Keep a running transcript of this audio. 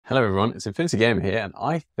Hello everyone, it's InfinityGamer here, and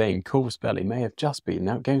I think Corvus Belli may have just beaten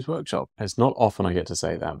out Games Workshop. It's not often I get to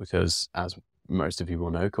say that because, as most of you will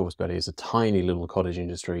know, Corvus Belli is a tiny little cottage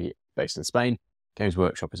industry based in Spain. Games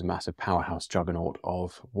Workshop is a massive powerhouse juggernaut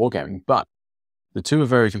of wargaming, but the two are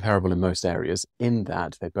very comparable in most areas in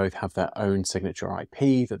that they both have their own signature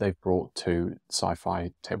IP that they've brought to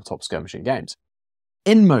sci-fi tabletop skirmishing games.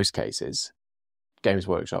 In most cases, Games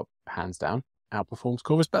Workshop, hands down, outperforms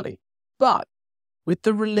Corvus Belli. But with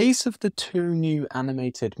the release of the two new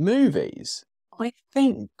animated movies, I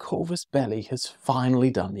think Corvus Belli has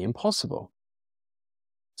finally done the impossible.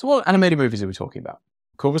 So what animated movies are we talking about?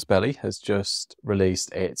 Corvus Belli has just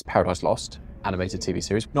released its Paradise Lost animated TV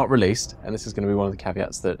series. Not released, and this is going to be one of the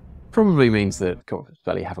caveats that probably means that Corvus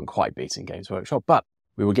Belli haven't quite beaten Games Workshop, but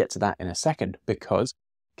we will get to that in a second because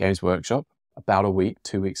Games Workshop, about a week,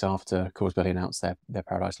 2 weeks after Corvus Belli announced their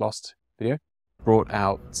Paradise Lost video, brought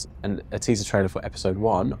out a teaser trailer for episode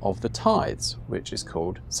 1 of the Tithes, which is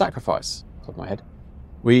called Sacrifice, off the top of my head.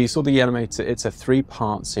 We saw the animated, it's a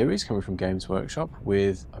 3-part series coming from Games Workshop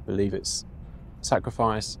with, I believe it's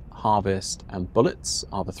Sacrifice, Harvest, and Bullets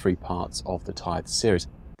are the 3 parts of the Tithes series.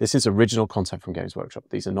 This is original content from Games Workshop.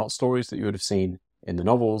 These are not stories that you would have seen in the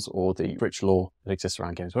novels or the rich lore that exists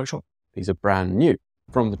around Games Workshop. These are brand new.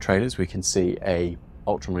 From the trailers, we can see a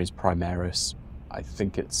Ultramarines Primaris. I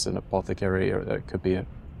think it's an apothecary, or it could be a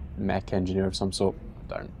mech engineer of some sort.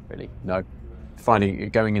 I don't really know.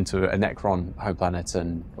 Going into a Necron home planet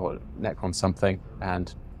or Necron something,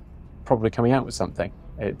 and probably coming out with something.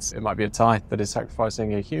 It might be a Tithe that is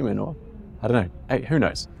sacrificing a human, or I don't know. Hey, who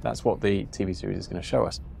knows? That's what the TV series is going to show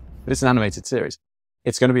us. But it's an animated series.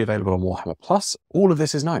 It's going to be available on Warhammer Plus. All of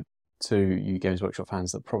this is known to you Games Workshop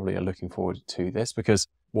fans that probably are looking forward to this because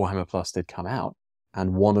Warhammer Plus did come out.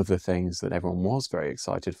 And one of the things that everyone was very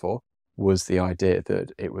excited for was the idea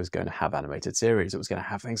that it was going to have animated series. It was going to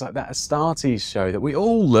have things like that Astartes show that we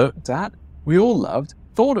all looked at, we all loved,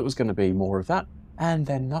 thought it was going to be more of that, and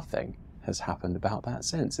then nothing has happened about that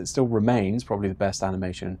since. It still remains probably the best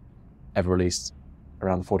animation ever released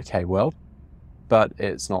around the 40k world, but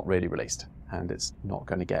it's not really released, and it's not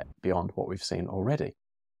going to get beyond what we've seen already.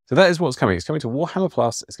 So that is what's coming. It's coming to Warhammer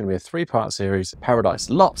Plus. It's going to be a 3-part series, Paradise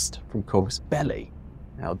Lost from Corvus Belli.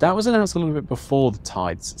 Now, that was announced a little bit before the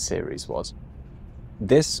Tithes series was.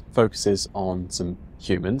 This focuses on some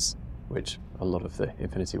humans, which a lot of the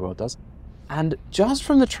Infinity world does. And just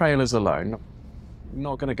from the trailers alone, I'm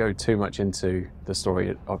not going to go too much into the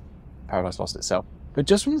story of Paradise Lost itself, but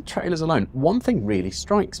just from the trailers alone, one thing really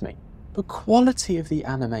strikes me. The quality of the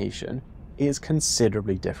animation is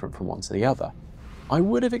considerably different from one to the other. I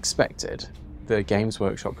would have expected the Games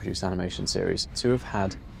Workshop produced animation series to have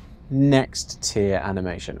had next tier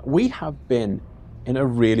animation. We have been in a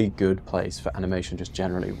really good place for animation just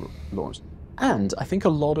generally launched. And I think a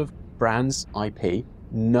lot of brands' IP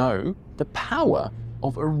know the power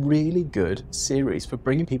of a really good series for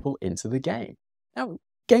bringing people into the game. Now,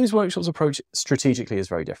 Games Workshop's approach strategically is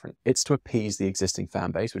very different. It's to appease the existing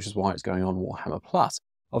fan base, which is why it's going on Warhammer Plus.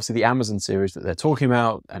 Obviously, the Amazon series that they're talking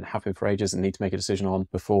about and have been for ages and need to make a decision on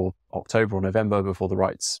before October or November, before the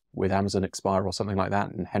rights with Amazon expire or something like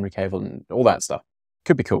that, and Henry Cavill and all that stuff.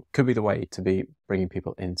 Could be cool. Could be the way to be bringing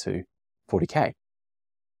people into 40k.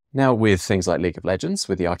 Now, with things like League of Legends,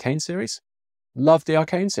 with the Arcane series, loved the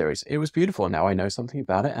Arcane series. It was beautiful. Now I know something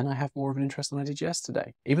about it and I have more of an interest than I did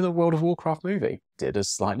yesterday. Even the World of Warcraft movie did a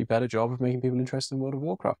slightly better job of making people interested in World of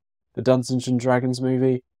Warcraft. The Dungeons & Dragons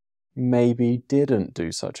movie maybe didn't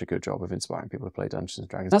do such a good job of inspiring people to play Dungeons &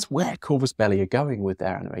 Dragons. That's where Corvus Belli are going with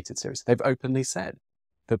their animated series. They've openly said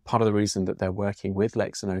that part of the reason that they're working with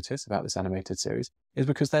Lex and Otis about this animated series is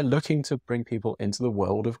because they're looking to bring people into the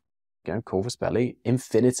world of Corvus Belli,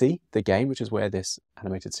 Infinity, the game, which is where this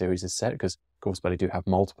animated series is set, because Corvus Belli do have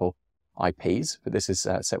multiple IPs, but this is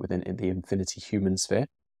set within the Infinity human sphere.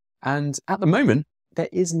 And at the moment, there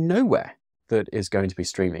is nowhere that is going to be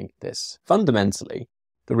streaming this. Fundamentally,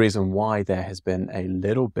 the reason why there has been a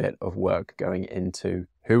little bit of work going into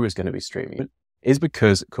who is going to be streaming it is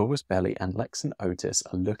because Corvus Belli and Lex and Otis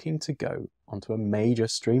are looking to go onto a major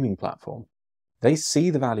streaming platform. They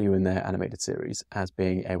see the value in their animated series as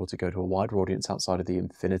being able to go to a wider audience outside of the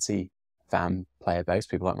Infinity fan player base,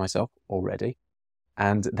 people like myself already,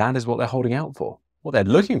 and that is what they're holding out for. What they're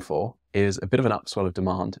looking for is a bit of an upswell of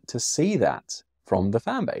demand to see that from the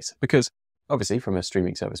fan base, because obviously from a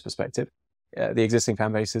streaming service perspective, the existing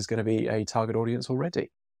fan base is going to be a target audience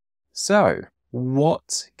already. So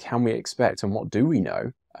what can we expect and what do we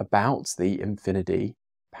know about the Infinity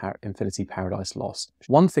Paradise Lost?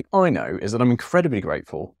 One thing I know is that I'm incredibly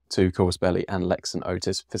grateful to Corvus Belli and Lex and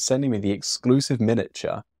Otis for sending me the exclusive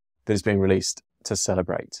miniature that is being released to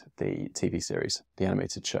celebrate the TV series, the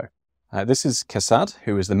animated show. This is Kassad,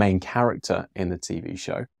 who is the main character in the TV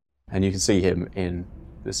show. And you can see him in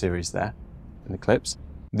the series there, in the clips.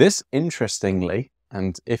 This, interestingly,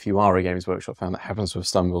 and if you are a Games Workshop fan that happens to have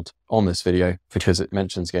stumbled on this video because it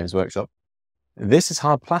mentions Games Workshop, this is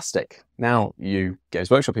hard plastic. Now, you Games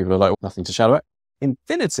Workshop people are like, oh, nothing to shout about.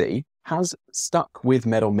 Infinity has stuck with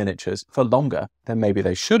metal miniatures for longer than maybe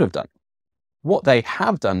they should have done. What they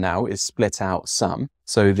have done now is split out some.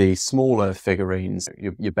 So the smaller figurines,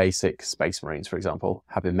 your basic Space Marines, for example,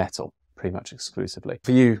 have been metal pretty much exclusively.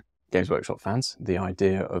 For you Games Workshop fans, the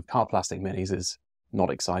idea of hard plastic minis is not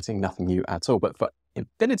exciting, nothing new at all. But for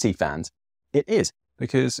Infinity fans, it is,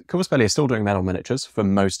 because Corvus Belli is still doing metal miniatures for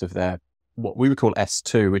most of their, what we would call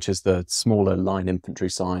S2, which is the smaller line infantry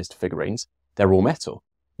sized figurines. They're all metal.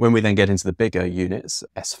 When we then get into the bigger units,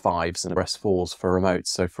 S5s and S4s for remotes.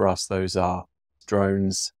 So for us, those are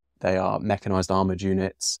drones, they are mechanized armored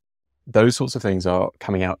units. Those sorts of things are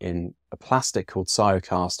coming out in a plastic called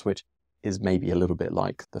Cyocast, which is maybe a little bit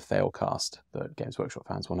like the Failcast that Games Workshop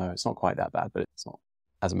fans will know. It's not quite that bad, but it's not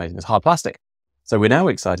as amazing as hard plastic. So we're now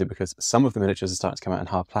excited because some of the miniatures are starting to come out in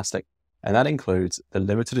hard plastic, and that includes the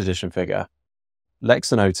limited edition figure.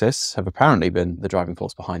 Lex and Otis have apparently been the driving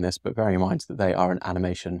force behind this, but bearing in mind that they are an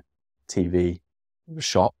animation TV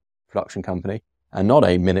shop, production company, and not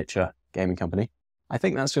a miniature gaming company, I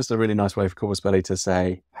think that's just a really nice way for Corvus Belli to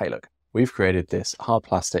say, hey, look, we've created this hard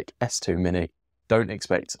plastic S2 mini. Don't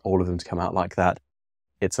expect all of them to come out like that.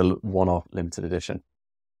 It's a one-off limited edition.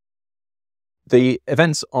 The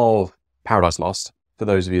events of Paradise Lost, for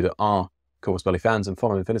those of you that are Corvus Belli fans and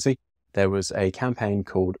follow Infinity, there was a campaign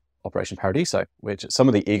called Operation Paradiso, which some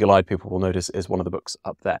of the eagle-eyed people will notice is one of the books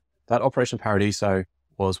up there. That Operation Paradiso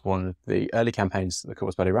was one of the early campaigns that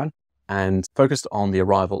Corvus Belli ran and focused on the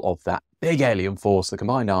arrival of that big alien force, the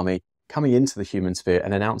Combined Army, coming into the human sphere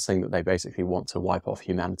and announcing that they basically want to wipe off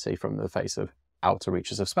humanity from the face of outer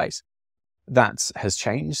reaches of space. That has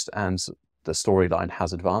changed and the storyline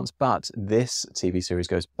has advanced, but this TV series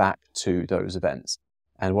goes back to those events.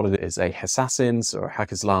 And what it is, a Assassins or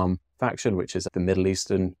Hak-Islam faction, which is the Middle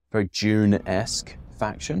Eastern, very Dune-esque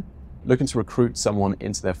faction, looking to recruit someone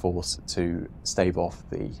into their force to stave off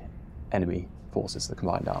the enemy forces, the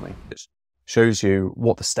Combined Army. It shows you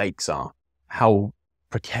what the stakes are, how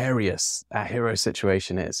precarious our hero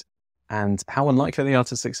situation is, and how unlikely they are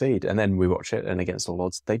to succeed. And then we watch it, and against all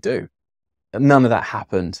odds, they do. None of that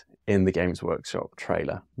happened in the Games Workshop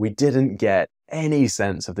trailer. We didn't get any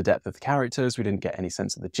sense of the depth of the characters. We didn't get any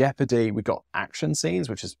sense of the jeopardy. We got action scenes,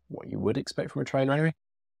 which is what you would expect from a trailer anyway.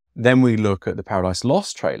 Then we look at the Paradise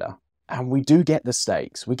Lost trailer, and we do get the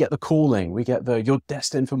stakes. We get the calling. We get the, you're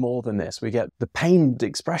destined for more than this. We get the pained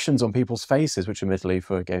expressions on people's faces, which admittedly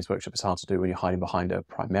for Games Workshop is hard to do when you're hiding behind a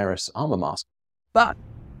Primaris armor mask. But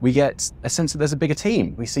we get a sense that there's a bigger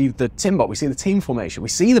team. We see the Timbot, we see the team formation, we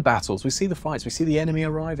see the battles, we see the fights, we see the enemy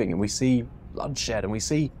arriving, and we see bloodshed, and we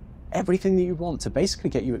see everything that you want to basically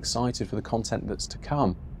get you excited for the content that's to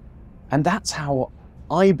come. And that's how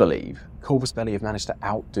I believe Corvus Belli have managed to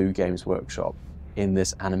outdo Games Workshop in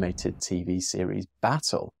this animated TV series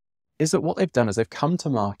battle, is that what they've done is they've come to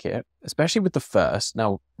market, especially with the first,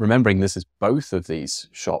 now remembering this is both of these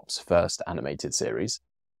shops' first animated series,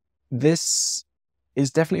 this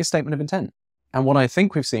is definitely a statement of intent. And what I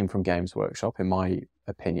think we've seen from Games Workshop, in my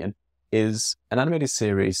opinion, is an animated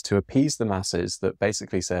series to appease the masses that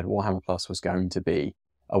basically said Warhammer Plus was going to be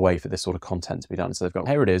a way for this sort of content to be done. So they've got,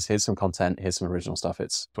 here it is, here's some content, here's some original stuff,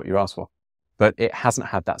 it's what you asked for. But it hasn't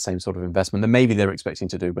had that same sort of investment that maybe they're expecting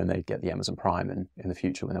to do when they get the Amazon Prime and in the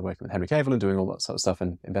future when they're working with Henry Cavill and doing all that sort of stuff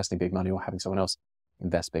and investing big money or having someone else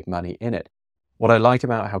invest big money in it. What I like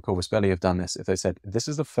about how Corvus Belli have done this, if they said, this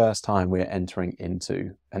is the first time we're entering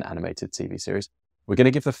into an animated TV series, we're going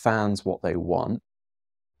to give the fans what they want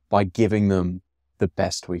by giving them the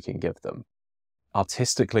best we can give them.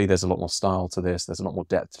 Artistically, there's a lot more style to this. There's a lot more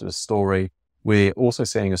depth to the story. We're also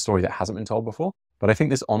seeing a story that hasn't been told before, but I think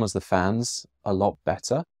this honors the fans a lot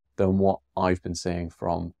better than what I've been seeing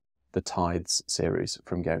from the Tithes series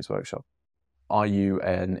from Games Workshop. Are you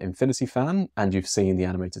an Infinity fan and you've seen the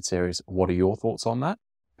animated series? What are your thoughts on that?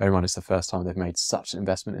 Bear in mind, it's the first time they've made such an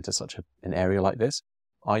investment into such an area like this.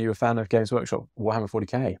 Are you a fan of Games Workshop, Warhammer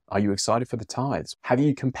 40k? Are you excited for the Tithes? Have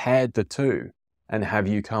you compared the two? And have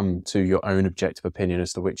you come to your own objective opinion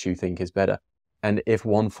as to which you think is better? And if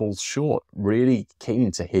one falls short, really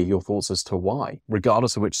keen to hear your thoughts as to why,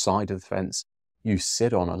 regardless of which side of the fence you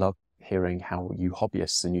sit on. I love hearing how you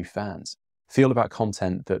hobbyists and you fans feel about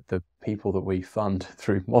content that the people that we fund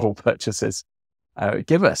through model purchases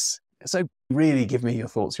give us. So really give me your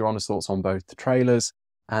thoughts, your honest thoughts on both the trailers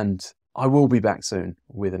and I will be back soon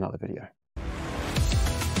with another video.